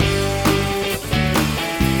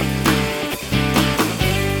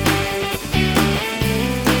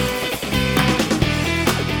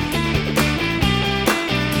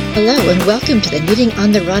Hello and welcome to the Knitting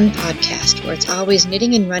on the Run podcast, where it's always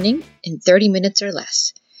knitting and running in 30 minutes or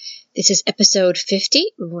less. This is episode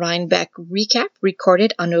 50, Rhinebeck Recap,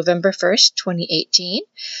 recorded on November 1st, 2018.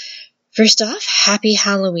 First off, happy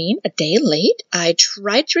Halloween, a day late. I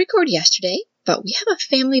tried to record yesterday, but we have a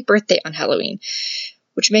family birthday on Halloween,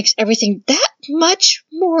 which makes everything that much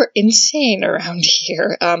more insane around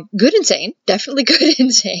here. Good insane, definitely good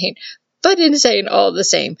insane, but insane all the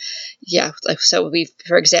same. Yeah, so we've,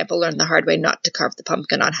 for example, learned the hard way not to carve the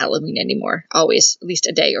pumpkin on Halloween anymore. Always at least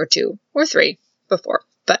a day or two or three before.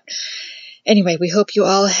 But anyway, we hope you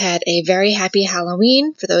all had a very happy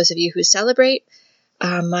Halloween for those of you who celebrate.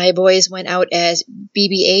 My boys went out as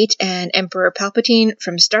BB-8 and Emperor Palpatine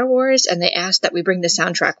from Star Wars, and they asked that we bring the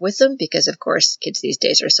soundtrack with them because, of course, kids these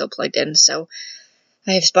days are so plugged in. So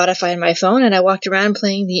I have Spotify on my phone, and I walked around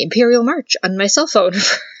playing the Imperial March on my cell phone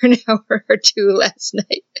for an hour or two last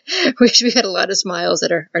night. We had a lot of smiles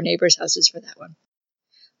at our neighbors' houses for that one.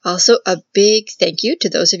 Also, a big thank you to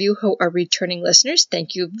those of you who are returning listeners.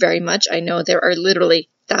 Thank you very much. I know there are literally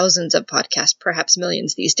thousands of podcasts, perhaps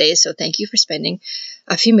millions these days, so thank you for spending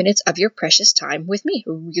a few minutes of your precious time with me.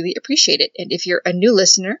 Really appreciate it. And if you're a new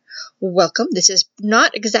listener, welcome. This is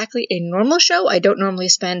not exactly a normal show. I don't normally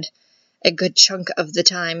spend a good chunk of the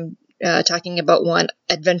time talking about one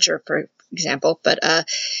adventure, for example, but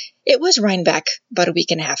it was Rhinebeck about a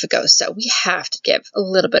week and a half ago, so we have to give a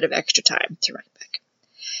little bit of extra time to Rhinebeck.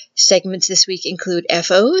 Segments this week include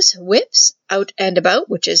FOs, whips, out and about,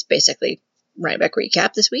 which is basically Rhinebeck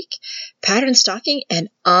recap this week, pattern stocking, and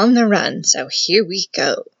on the run. So here we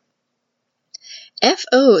go.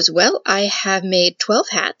 FOs, well, I have made 12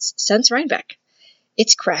 hats since Rhinebeck.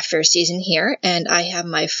 It's craft fair season here, and I have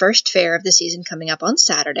my first fair of the season coming up on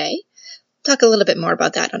Saturday. Talk a little bit more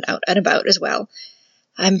about that on Out and About as well.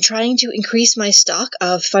 I'm trying to increase my stock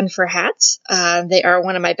of Fun Fur hats. They are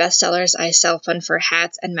one of my best sellers. I sell Fun Fur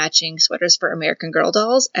hats and matching sweaters for American Girl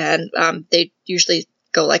dolls, and they usually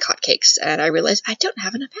go like hotcakes, and I realized I don't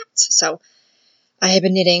have enough hats. So I have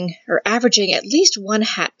been knitting or averaging at least one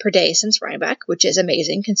hat per day since Rhinebeck, which is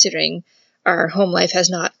amazing considering our home life has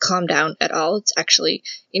not calmed down at all. It's actually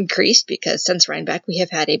increased because since Rhinebeck, we have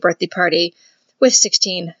had a birthday party with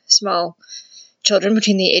 16 small children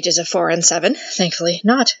between the ages of 4 and 7. Thankfully,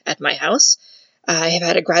 not at my house. I have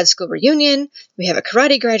had a grad school reunion. We have a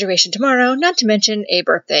karate graduation tomorrow, not to mention a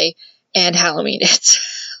birthday and Halloween.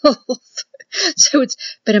 So it's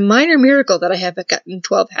been a minor miracle that I haven't gotten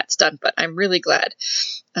 12 hats done, but I'm really glad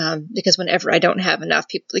because whenever I don't have enough,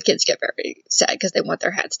 the kids get very sad because they want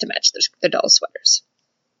their hats to match their doll sweaters.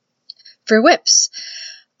 For whips,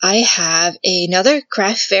 I have another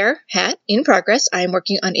craft fair hat in progress. I'm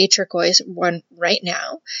working on a turquoise one right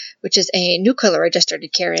now, which is a new color I just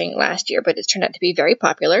started carrying last year, but it's turned out to be very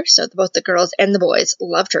popular. So both the girls and the boys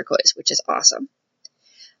love turquoise, which is awesome.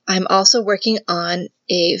 I'm also working on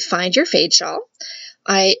a Find Your Fade shawl.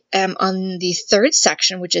 I am on the third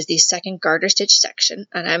section, which is the second garter stitch section,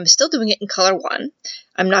 and I'm still doing it in color 1.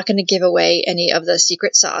 I'm not going to give away any of the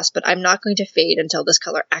secret sauce, but I'm not going to fade until this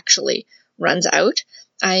color actually runs out.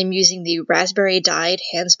 I'm using the raspberry dyed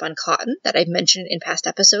hand-spun cotton that I've mentioned in past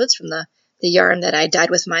episodes from the yarn that I dyed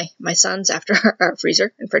with my sons after our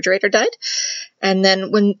freezer and refrigerator died. And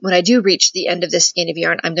then when I do reach the end of this skein of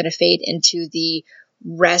yarn, I'm going to fade into the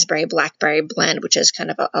raspberry blackberry blend, which is kind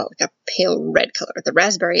of like a pale red color. The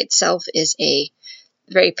raspberry itself is a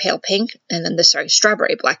very pale pink, and then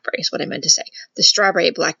strawberry blackberry is what I meant to say. The strawberry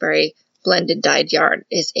blackberry blended dyed yarn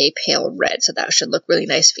is a pale red, so that should look really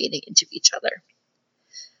nice fading into each other.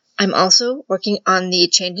 I'm also working on the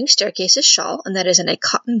Changing Staircases shawl, and that is in a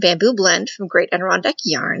cotton bamboo blend from Great Adirondack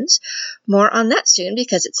Yarns. More on that soon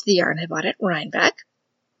because it's the yarn I bought at Rhinebeck.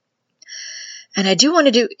 And I do want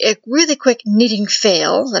to do a really quick knitting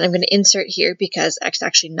fail that I'm going to insert here because it's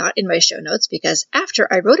actually not in my show notes, because after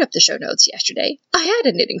I wrote up the show notes yesterday, I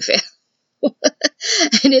had a knitting fail.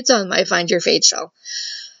 And it's on my Find Your Fade shawl.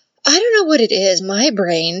 I don't know what it is. My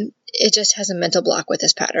brain, it just has a mental block with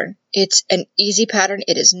this pattern. It's an easy pattern.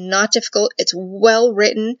 It is not difficult. It's well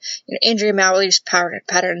written. Andrea Mowry's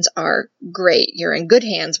patterns are great. You're in good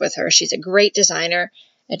hands with her. She's a great designer,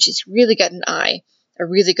 and she's really got a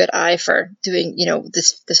really good eye for doing,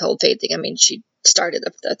 this whole fade thing. I mean, she started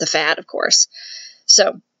the fad, of course.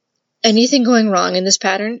 So anything going wrong in this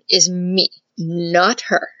pattern is me, not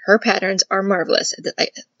her. Her patterns are marvelous. I'm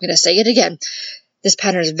going to say it again. This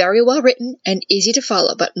pattern is very well written and easy to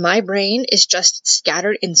follow, but my brain is just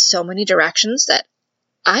scattered in so many directions that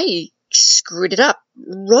I screwed it up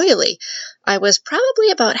royally. I was probably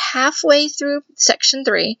about halfway through section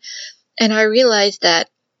 3, and I realized that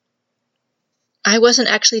I wasn't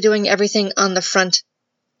actually doing everything on the front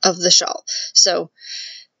of the shawl. So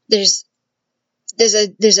there's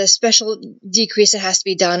a special decrease that has to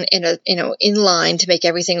be done in line to make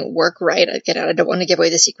everything work right. Again, I don't want to give away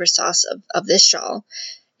the secret sauce of this shawl,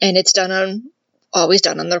 and it's always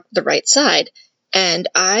done on the right side. And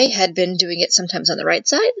I had been doing it sometimes on the right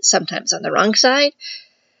side, sometimes on the wrong side,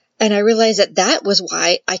 and I realized that was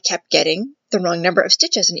why I kept getting the wrong number of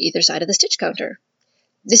stitches on either side of the stitch counter.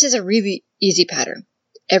 This is a really easy pattern.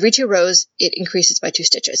 Every 2 rows, it increases by 2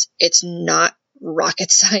 stitches. It's not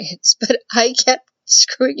rocket science, but I kept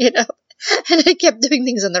screwing it up, and I kept doing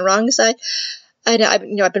things on the wrong side. And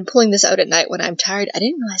I've been pulling this out at night when I'm tired. I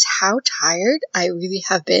didn't realize how tired I really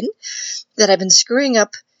have been, that I've been screwing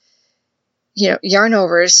up, yarn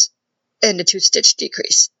overs and a 2-stitch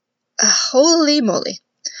decrease. Holy moly.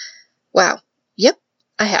 Wow. Yep,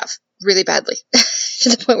 I have really badly to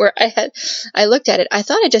the point where I looked at it. I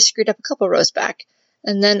thought I just screwed up a couple rows back,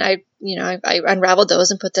 and then I unraveled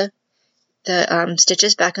those and put the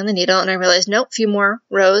stitches back on the needle, and I realized, nope, a few more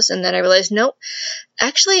rows, and then I realized, nope,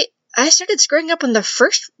 actually, I started screwing up on the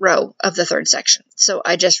first row of the 3rd section. So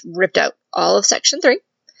I just ripped out all of section 3,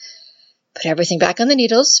 put everything back on the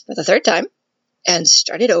needles for the 3rd time, and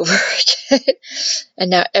started over again. And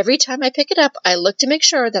now every time I pick it up, I look to make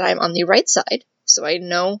sure that I'm on the right side, so I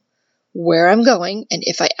know where I'm going and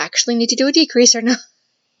if I actually need to do a decrease or not.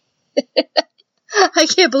 I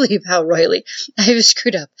can't believe how royally I've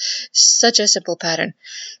screwed up such a simple pattern.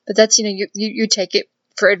 But that's, you take it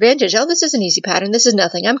for advantage. Oh, this is an easy pattern. This is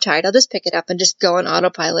nothing. I'm tired. I'll just pick it up and just go on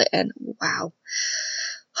autopilot. And wow,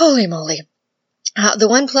 holy moly. The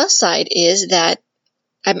one plus side is that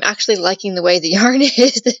I'm actually liking the way the yarn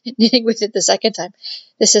is knitting with it the second time.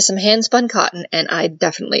 This is some hand spun cotton, and I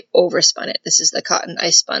definitely overspun it. This is the cotton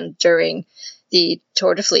I spun during the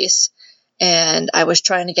Tour de Fleece, and I was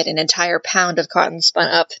trying to get an entire pound of cotton spun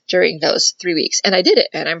up during those 3 weeks, and I did it,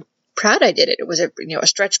 and I'm proud I did it. It was a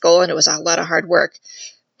stretch goal, and it was a lot of hard work,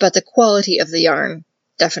 but the quality of the yarn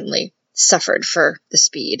definitely suffered for the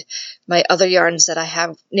speed. My other yarns that I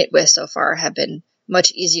have knit with so far have been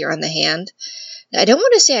much easier on the hand. I don't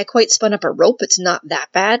want to say I quite spun up a rope. It's not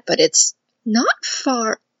that bad, but it's not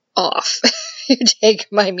far off. You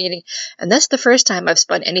take my meaning. And that's the first time I've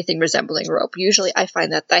spun anything resembling rope. Usually I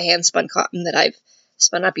find that the hand-spun cotton that I've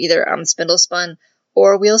spun up, either spindle spun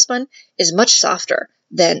or wheel spun, is much softer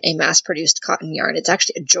than a mass-produced cotton yarn. It's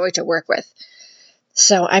actually a joy to work with.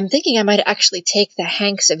 So I'm thinking I might actually take the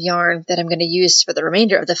hanks of yarn that I'm going to use for the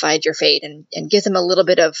remainder of the Find Your Fade and give them a little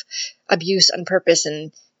bit of abuse on purpose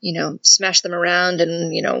and smash them around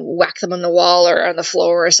and, whack them on the wall or on the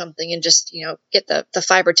floor or something and just, get the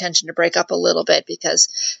fiber tension to break up a little bit, because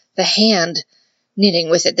the hand knitting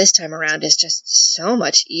with it this time around is just so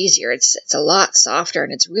much easier. It's a lot softer,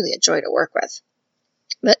 and it's really a joy to work with.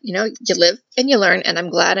 But, you live and you learn, and I'm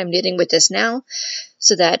glad I'm knitting with this now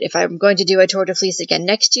so that if I'm going to do a Tour de Fleece again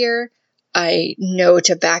next year, I know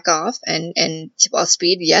to back off and while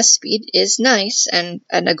speed is nice and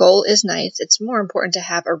a goal is nice. It's more important to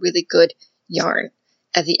have a really good yarn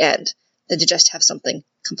at the end than to just have something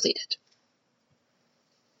completed.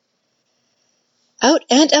 Out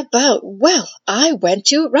and about. Well, I went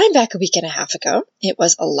to Rhinebeck a week and a half ago. It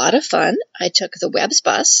was a lot of fun. I took the Webb's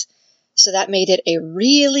bus, so that made it a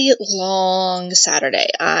really long Saturday.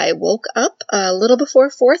 I woke up a little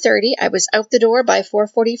before 4:30. I was out the door by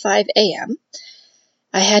 4:45 a.m.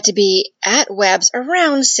 I had to be at Webb's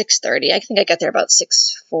around 6:30. I think I got there about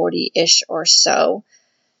 6:40-ish or so.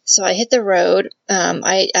 So I hit the road.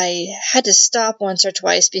 I had to stop once or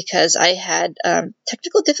twice because I had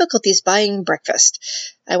technical difficulties buying breakfast.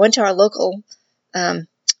 I went to our local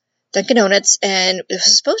Dunkin' Donuts, and it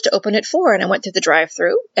was supposed to open at 4, and I went through the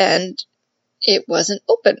drive-thru, and it wasn't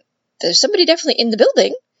open. There's somebody definitely in the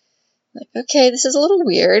building. Like, okay, this is a little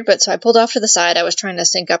weird, but so I pulled off to the side. I was trying to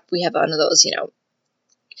sync up. We have one of those,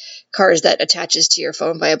 cars that attaches to your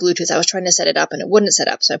phone via Bluetooth. I was trying to set it up, and it wouldn't set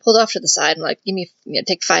up, so I pulled off to the side. I'm like, give me,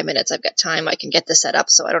 take 5 minutes. I've got time. I can get this set up,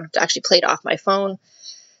 so I don't have to actually play it off my phone,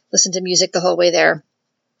 listen to music the whole way there.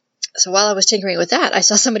 So while I was tinkering with that, I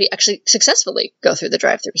saw somebody actually successfully go through the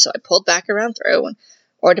drive-thru. So I pulled back around through and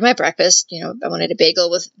ordered my breakfast. I wanted a bagel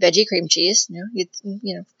with veggie cream cheese. You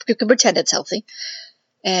can pretend it's healthy.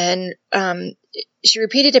 And she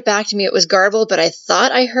repeated it back to me. It was garbled, but I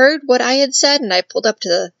thought I heard what I had said, and I pulled up to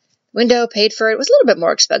the window, paid for it. It was a little bit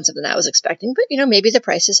more expensive than I was expecting, but maybe the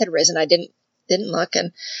prices had risen. I didn't look,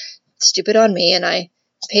 and stupid on me, and I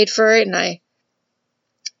paid for it, and I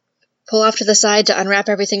pull off to the side to unwrap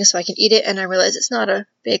everything so I can eat it, and I realize it's not a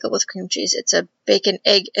bagel with cream cheese. It's a bacon,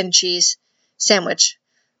 egg, and cheese sandwich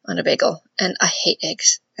on a bagel, and I hate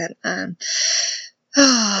eggs. And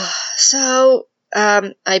so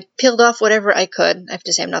I peeled off whatever I could. I have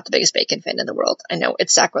to say, I'm not the biggest bacon fan in the world. I know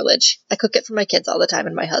it's sacrilege. I cook it for my kids all the time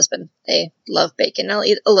and my husband. They love bacon. I'll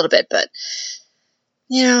eat a little bit, but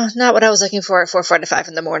not what I was looking for at 4:45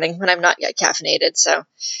 in the morning when I'm not yet caffeinated. So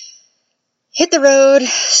hit the road.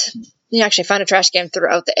 Actually found a trash can, threw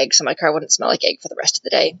out the egg so my car wouldn't smell like egg for the rest of the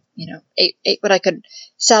day. Ate what I could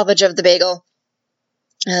salvage of the bagel,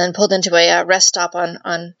 and then pulled into a rest stop on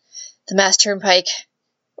the Mass Turnpike.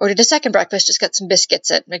 Ordered a second breakfast, just got some biscuits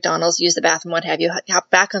at McDonald's, used the bathroom, what have you, hopped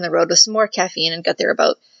back on the road with some more caffeine and got there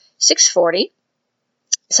about 6:40.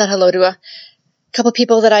 Said hello to a couple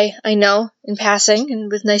people that I know in passing, and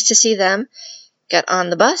it was nice to see them. Got on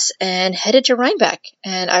the bus and headed to Rhinebeck.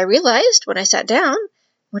 And I realized when I sat down,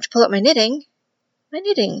 went to pull up my knitting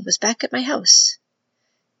was back at my house.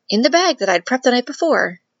 In the bag that I'd prepped the night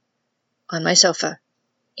before, on my sofa,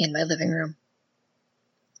 in my living room.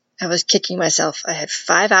 I was kicking myself. I had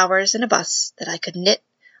 5 hours in a bus that I could knit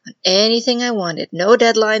on anything I wanted. No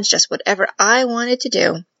deadlines, just whatever I wanted to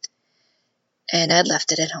do. And I'd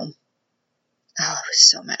left it at home. Oh, I was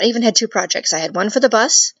so mad. I even had 2 projects. I had one for the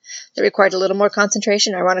bus that required a little more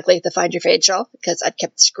concentration, ironically, the Find Your Fade shawl, because I'd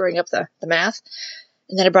kept screwing up the math.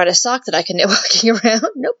 And then I brought a sock that I could knit walking around.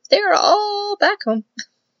 Nope, they're all back home.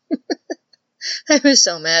 I was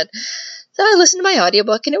so mad. So I listened to my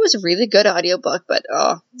audiobook, and it was a really good audiobook, but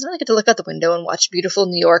I get to look out the window and watch beautiful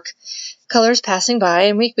New York colors passing by,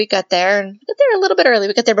 and we got there, and we got there a little bit early.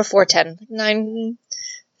 We got there before 10, 9:30,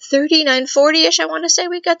 9:40-ish, I want to say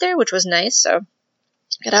we got there, which was nice. So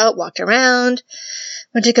got out, walked around,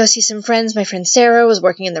 went to go see some friends. My friend Sarah was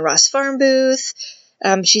working in the Ross Farm booth.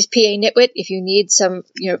 She's PA Knitwit. If you need some,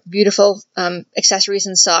 beautiful accessories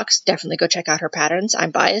and socks, definitely go check out her patterns.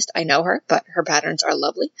 I'm biased. I know her, but her patterns are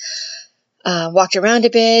lovely. Walked around a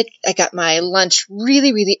bit. I got my lunch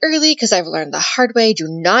really, really early because I've learned the hard way. Do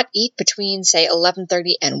not eat between, say,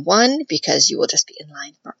 11:30 and 1 because you will just be in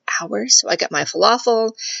line for hours. So I got my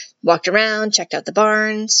falafel, walked around, checked out the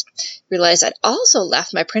barns, realized I'd also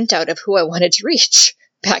left my printout of who I wanted to reach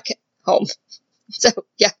back at home. So,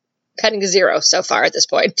 yeah, heading to 0 so far at this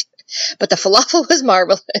point. But the falafel was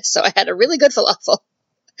marvelous, so I had a really good falafel.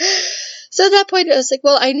 So at that point, I was like,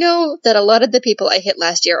 well, I know that a lot of the people I hit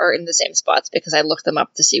last year are in the same spots because I looked them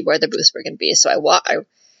up to see where the booths were going to be. So I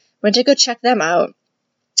went to go check them out,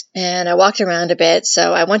 and I walked around a bit.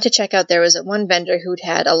 So I went to check out, there was one vendor who'd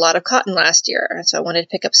had a lot of cotton last year. And so I wanted to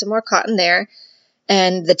pick up some more cotton there.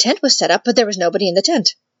 And the tent was set up, but there was nobody in the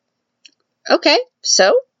tent. Okay,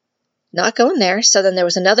 so not going there. So then there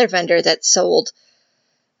was another vendor that sold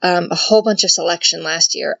a whole bunch of selection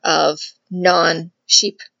last year of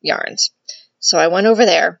non-sheep yarns. So I went over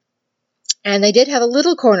there, and they did have a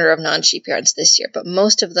little corner of non-sheep yarns this year, but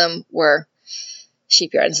most of them were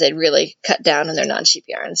sheep yarns. They'd really cut down on their non-sheep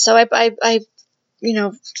yarns. So I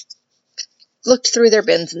looked through their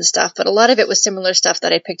bins and stuff, but a lot of it was similar stuff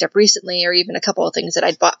that I picked up recently, or even a couple of things that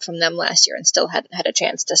I'd bought from them last year and still hadn't had a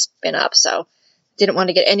chance to spin up. So didn't want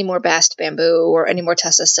to get any more bast bamboo or any more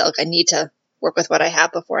Tussa silk. I need to work with what I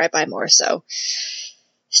have before I buy more. So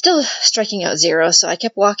still striking out 0. So I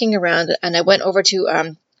kept walking around, and I went over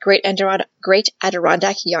to Great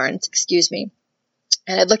Adirondack Yarns,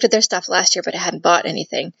 and I looked at their stuff last year, but I hadn't bought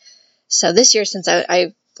anything. So this year, since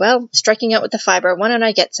I striking out with the fiber, why don't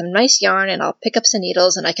I get some nice yarn, and I'll pick up some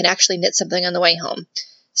needles, and I can actually knit something on the way home.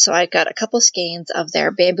 So I got a couple skeins of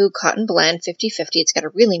their bamboo cotton blend 50/50. It's got a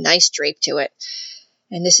really nice drape to it.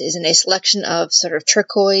 And this is in a selection of sort of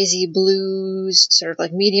turquoisey blues, sort of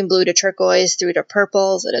like medium blue to turquoise through to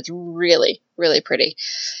purples, and it's really, really pretty.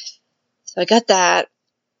 So I got that.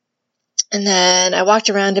 And then I walked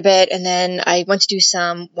around a bit, and then I went to do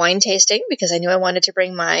some wine tasting because I knew I wanted to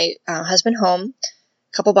bring my husband home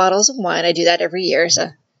a couple bottles of wine. I do that every year, so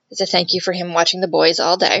it's a thank you for him watching the boys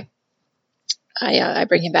all day. I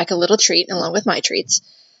bring him back a little treat along with my treats.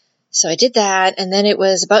 So I did that, and then it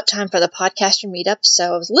was about time for the podcaster meetup,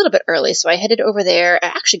 so it was a little bit early, so I headed over there. I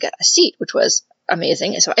actually got a seat, which was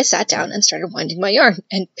amazing, and so I sat down and started winding my yarn,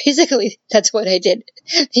 and basically that's what I did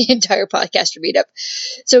the entire podcaster meetup.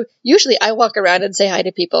 So usually I walk around and say hi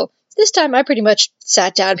to people. This time I pretty much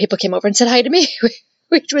sat down, people came over and said hi to me,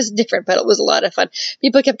 which was different, but it was a lot of fun.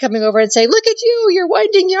 People kept coming over and saying, look at you, you're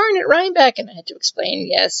winding yarn at Rhinebeck, and I had to explain,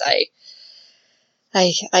 yes, I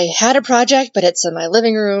had a project, but it's in my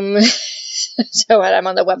living room, so I'm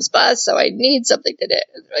on the Webs bus, so I need something to do.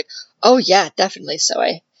 And they're like, oh yeah, definitely. So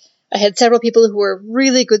I had several people who were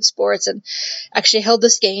really good sports and actually held the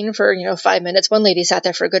skein for, 5 minutes. One lady sat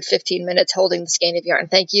there for a good 15 minutes holding the skein of yarn.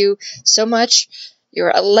 Thank you so much.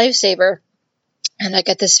 You're a lifesaver. And I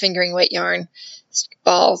got this fingering weight yarn,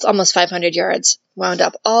 balls, almost 500 yards, wound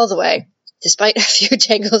up all the way. despite a few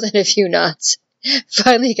tangles and a few knots,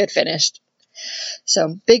 finally got finished.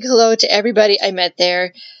 So big hello to everybody I met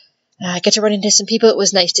there. I got to run into some people it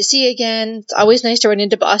was nice to see again. It's always nice to run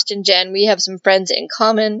into Boston Jen. We have some friends in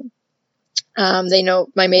common. They know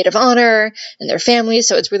my maid of honor and their families,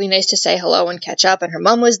 so it's really nice to say hello and catch up. And her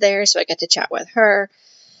mom was there, so I got to chat with her.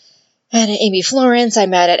 And Amy Florence, I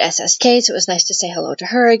met at SSK, so it was nice to say hello to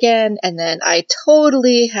her again. And then I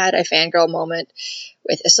totally had a fangirl moment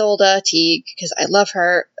with Isolde Teague, because I love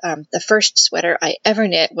her. The first sweater I ever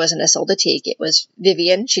knit was an Isolde Teague. It was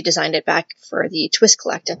Vivian. She designed it back for the Twist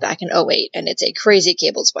Collective back in 2008, and it's a crazy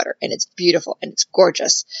cable sweater, and it's beautiful, and it's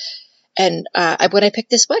gorgeous. And when I picked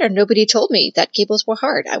this sweater, nobody told me that cables were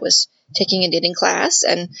hard. I was taking a knitting class,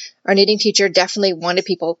 and our knitting teacher definitely wanted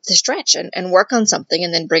people to stretch and work on something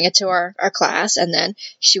and then bring it to our class, and then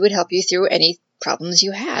she would help you through any problems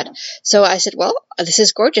you had. So I said, well, this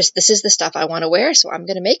is gorgeous. This is the stuff I want to wear, so I'm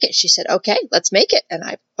going to make it. She said, okay, let's make it. And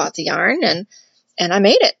I bought the yarn, and I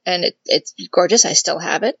made it. And it's gorgeous. I still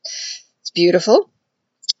have it. It's beautiful.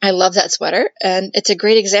 I love that sweater. And it's a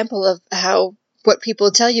great example of how what people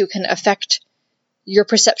tell you can affect your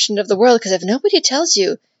perception of the world. Because if nobody tells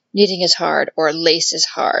you knitting is hard, or lace is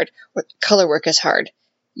hard, or color work is hard,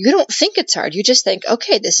 you don't think it's hard. You just think,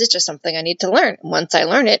 okay, this is just something I need to learn. And once I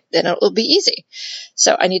learn it, then it will be easy.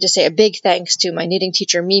 So I need to say a big thanks to my knitting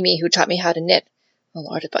teacher, Mimi, who taught me how to knit, oh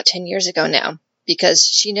Lord, about 10 years ago now, because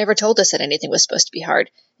she never told us that anything was supposed to be hard.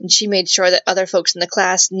 And she made sure that other folks in the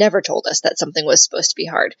class never told us that something was supposed to be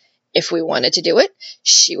hard. If we wanted to do it,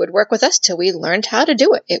 she would work with us till we learned how to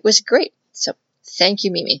do it. It was great. So thank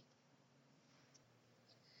you, Mimi.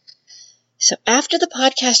 So after the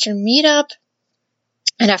podcaster meetup,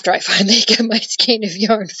 and after I finally got my skein of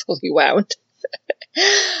yarn fully wound,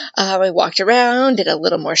 I walked around, did a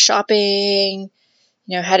little more shopping,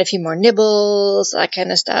 had a few more nibbles, that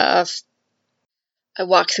kind of stuff. I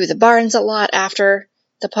walked through the barns a lot after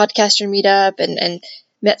the podcaster meetup and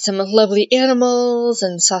met some lovely animals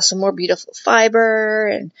and saw some more beautiful fiber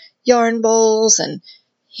and yarn bowls and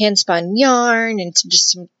hand-spun yarn and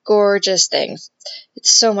just some gorgeous things.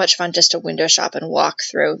 It's so much fun just to window shop and walk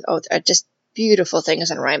through. Oh, they're just beautiful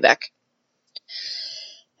things in Rhinebeck.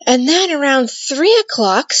 And then around 3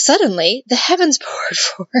 o'clock, suddenly, the heavens poured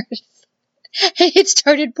forth. It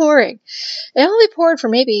started pouring. It only poured for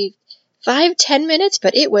maybe 5-10 minutes,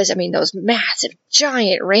 but it was, those massive,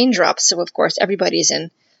 giant raindrops. So, of course, everybody's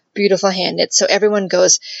in beautiful hand knits. So everyone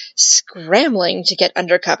goes scrambling to get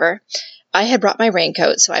under cover. I had brought my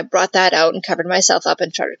raincoat, so I brought that out and covered myself up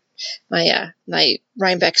and tried my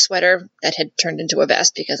Rhinebeck sweater that had turned into a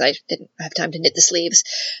vest because I didn't have time to knit the sleeves.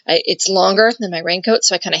 It's longer than my raincoat,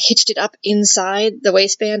 so I kind of hitched it up inside the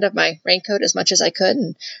waistband of my raincoat as much as I could.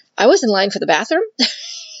 And I was in line for the bathroom.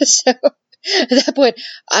 So at that point,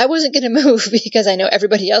 I wasn't going to move because I know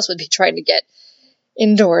everybody else would be trying to get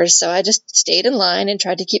indoors. So I just stayed in line and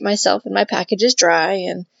tried to keep myself and my packages dry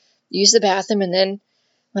and use the bathroom. And then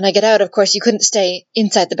when I get out, of course, you couldn't stay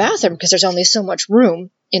inside the bathroom because there's only so much room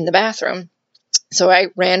in the bathroom. So I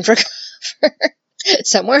ran for cover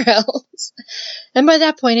somewhere else. And by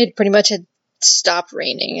that point, it pretty much had stopped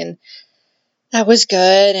raining. And that was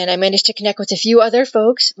good. And I managed to connect with a few other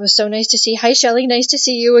folks. It was so nice to see. Hi, Shelley. Nice to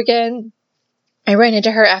see you again. I ran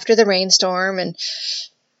into her after the rainstorm and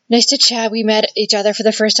nice to chat. We met each other for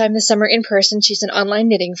the first time this summer in person. She's an online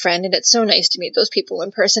knitting friend, and it's so nice to meet those people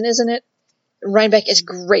in person, isn't it? Rhinebeck is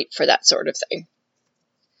great for that sort of thing.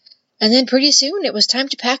 And then pretty soon it was time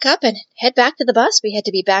to pack up and head back to the bus. We had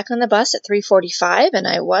to be back on the bus at 3:45, and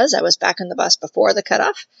I was back on the bus before the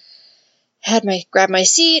cutoff. Grabbed my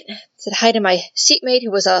seat, said hi to my seatmate,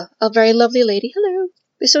 who was a very lovely lady. Hello. It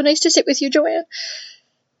was so nice to sit with you, Joanne.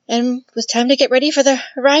 And it was time to get ready for the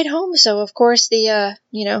ride home. So, of course, there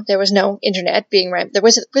was no internet there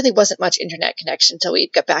really wasn't much internet connection until we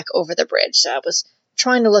got back over the bridge. So I was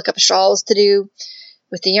trying to look up shawls to do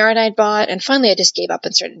with the yarn I'd bought. And finally, I just gave up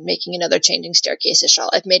and started making another changing staircases shawl.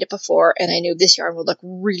 I've made it before, and I knew this yarn would look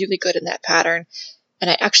really good in that pattern. And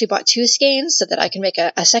I actually bought 2 skeins so that I can make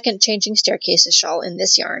a second changing staircases shawl in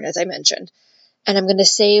this yarn, as I mentioned. And I'm going to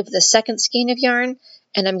save the second skein of yarn,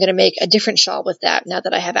 and I'm going to make a different shawl with that now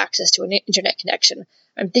that I have access to an internet connection.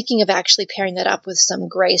 I'm thinking of actually pairing that up with some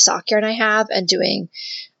gray sock yarn I have and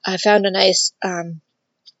I found a nice, I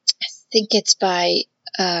think it's by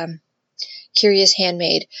Curious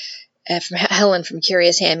Handmade, from Helen from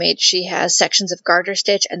Curious Handmade. She has sections of garter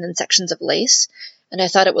stitch and then sections of lace. And I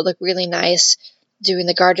thought it would look really nice doing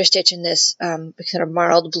the garter stitch in this kind of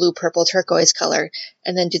marled blue, purple, turquoise color,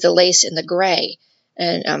 and then do the lace in the gray.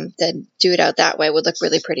 And then do it out that way would look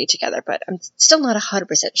really pretty together. But I'm still not 100%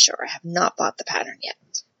 sure. I have not bought the pattern yet.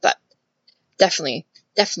 But definitely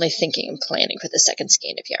thinking and planning for the second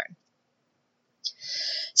skein of yarn.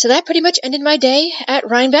 So that pretty much ended my day at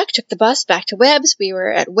Rhinebeck. Took the bus back to Webb's. We were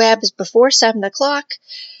at Webb's before 7 o'clock.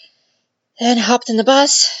 Then hopped off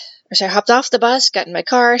the bus, got in my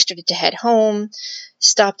car, started to head home.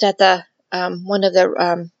 Stopped at the one of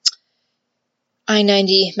the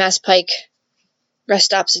I-90 Mass Pike rest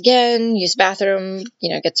stops again. Used the bathroom,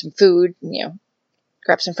 get some food,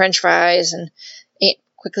 grab some French fries, and ate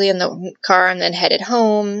quickly in the car, and then headed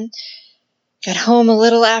home. Got home a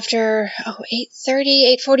little after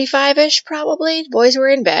 8:30, 8:45-ish probably. The boys were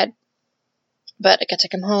in bed, but I got to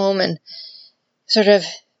come home and sort of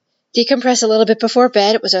decompress a little bit before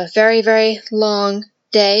bed. It was a very, very long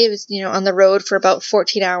day. It was, on the road for about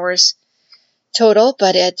 14 hours total,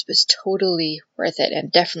 but it was totally worth it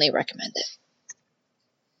and definitely recommend it.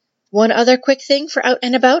 One other quick thing for out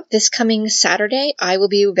and about. This coming Saturday, I will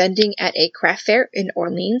be vending at a craft fair in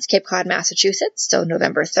Orleans, Cape Cod, Massachusetts, so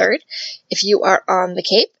November 3rd. If you are on the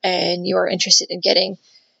Cape and you are interested in getting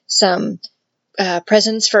some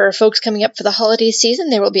presents for folks coming up for the holiday season,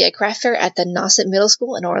 there will be a craft fair at the Nauset Middle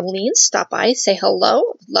School in Orleans. Stop by, say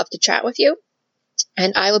hello. Love to chat with you.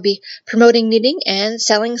 And I will be promoting knitting and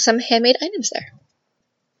selling some handmade items there.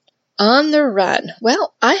 On the run.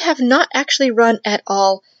 Well, I have not actually run at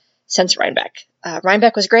all since Rhinebeck.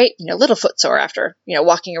 Rhinebeck was great, a little footsore after,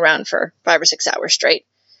 walking around for 5 or 6 hours straight,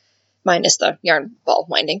 minus the yarn ball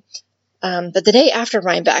winding. But the day after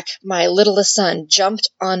Rhinebeck, my littlest son jumped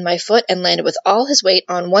on my foot and landed with all his weight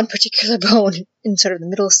on one particular bone in sort of the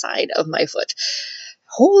middle side of my foot.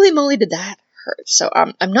 Holy moly, did that hurt. So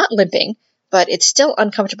I'm not limping, but it's still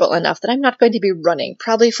uncomfortable enough that I'm not going to be running,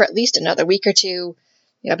 probably for at least another week or two.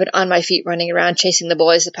 I've been on my feet running around chasing the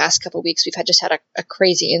boys the past couple of weeks. We've just had a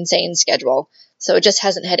crazy, insane schedule, so it just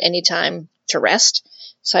hasn't had any time to rest.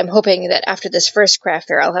 So I'm hoping that after this first craft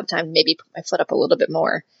fair, I'll have time to maybe put my foot up a little bit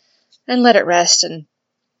more and let it rest. And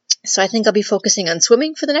so I think I'll be focusing on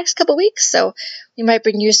swimming for the next couple of weeks. So we might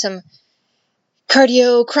bring you some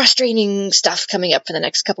cardio, cross-training stuff coming up for the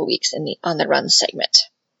next couple of weeks in the On the Run segment.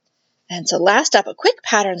 And so last up, a quick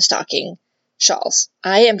pattern stocking. Shawls.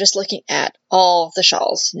 I am just looking at all the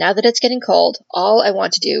shawls. Now that it's getting cold, all I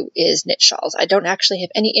want to do is knit shawls. I don't actually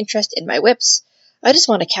have any interest in my whips. I just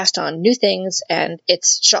want to cast on new things, and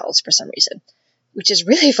it's shawls for some reason, which is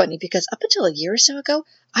really funny because up until a year or so ago,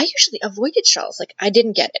 I usually avoided shawls. I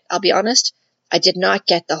didn't get it. I'll be honest. I did not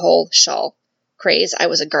get the whole shawl craze. I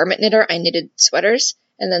was a garment knitter. I knitted sweaters,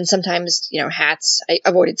 and then sometimes, hats. I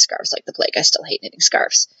avoided scarves like the plague. I still hate knitting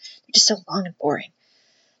scarves. They're just so long and boring.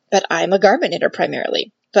 But I'm a garment knitter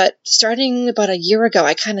primarily. But starting about a year ago,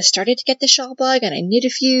 I kind of started to get the shawl bug, and I knit a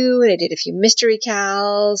few, and I did a few mystery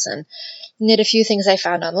cals, and knit a few things I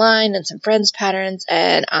found online, and some friends' patterns,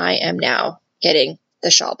 and I am now getting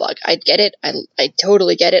the shawl bug. I get it. I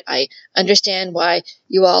totally get it. I understand why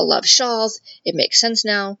you all love shawls. It makes sense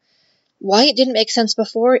now. Why it didn't make sense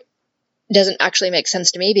before doesn't actually make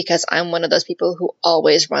sense to me, because I'm one of those people who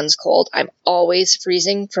always runs cold. I'm always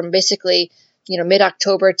freezing from basically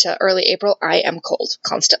mid-October to early April. I am cold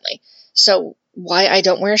constantly. So why I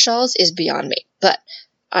don't wear shawls is beyond me. But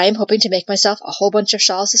I am hoping to make myself a whole bunch of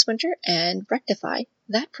shawls this winter and rectify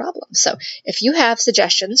that problem. So if you have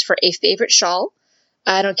suggestions for a favorite shawl,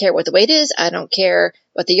 I don't care what the weight is. I don't care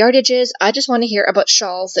what the yardage is. I just want to hear about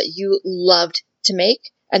shawls that you loved to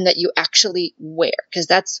make and that you actually wear. Because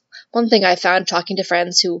that's one thing I found talking to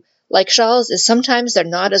friends who like shawls is sometimes they're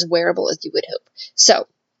not as wearable as you would hope. So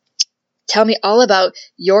tell me all about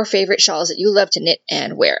your favorite shawls that you love to knit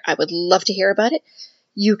and wear. I would love to hear about it.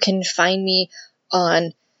 You can find me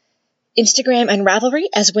on Instagram and Ravelry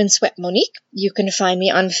as Windswept Monique. You can find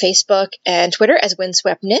me on Facebook and Twitter as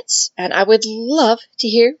Windswept Knits. And I would love to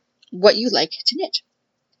hear what you like to knit.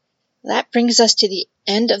 That brings us to the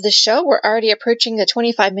end of the show. We're already approaching the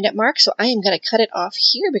 25-minute mark, so I am going to cut it off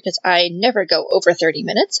here because I never go over 30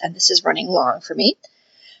 minutes, and this is running long for me.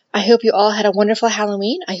 I hope you all had a wonderful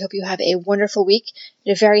Halloween. I hope you have a wonderful week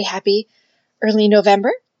and a very happy early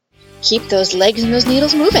November. Keep those legs and those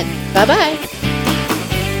needles moving. Bye-bye.